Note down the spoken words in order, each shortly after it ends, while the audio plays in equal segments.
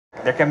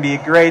There can be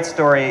a great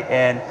story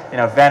in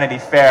Vanity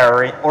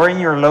Fair or in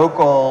your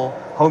local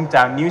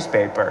hometown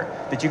newspaper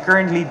that you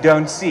currently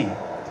don't see.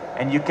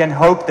 And you can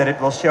hope that it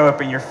will show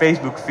up in your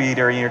Facebook feed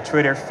or in your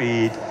Twitter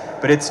feed,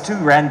 but it's too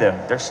random.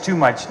 There's too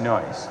much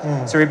noise.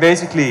 So we're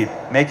basically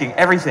making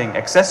everything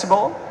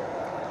accessible,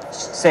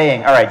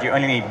 saying, all right, you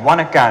only need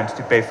one account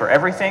to pay for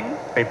everything,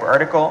 pay per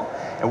article,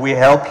 and we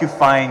help you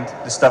find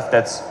the stuff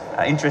that's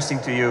interesting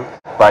to you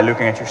by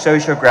looking at your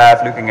social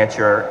graph, looking at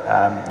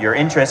your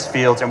interest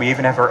fields, and we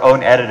even have our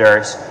own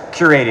editors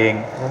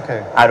curating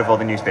out of all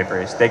the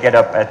newspapers. They get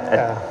up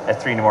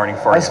at 3 in the morning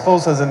for you. I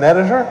suppose as an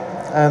editor,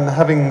 and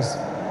having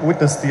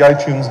witnessed the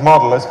iTunes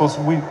model, I suppose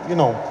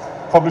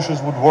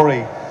publishers would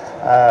worry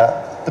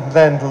the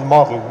blended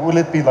model. Will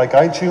it be like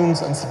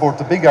iTunes and support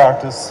the big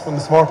artists when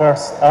the smart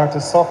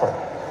artists suffer?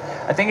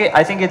 I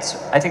think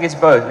it's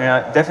both.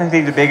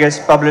 Definitely the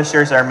biggest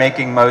publishers are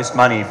making most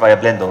money via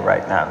Blindle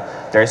right now.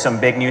 There are some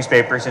big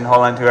newspapers in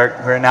Holland who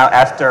are now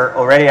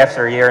already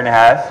after a year and a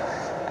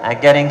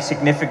half getting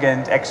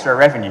significant extra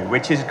revenue,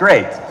 which is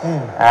great.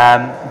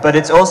 But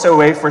it's also a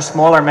way for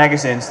smaller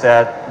magazines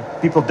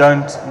that people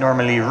don't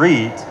normally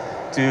read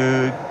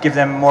to give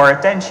them more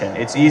attention.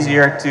 It's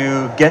easier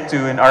to get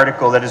to an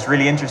article that is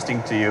really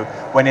interesting to you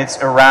when it's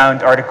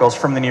around articles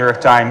from the New York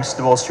Times,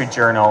 the Wall Street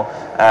Journal,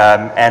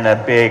 and a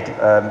big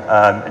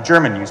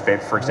German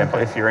newspaper, for example,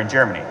 if you're in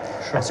Germany.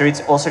 So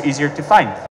it's also easier to find.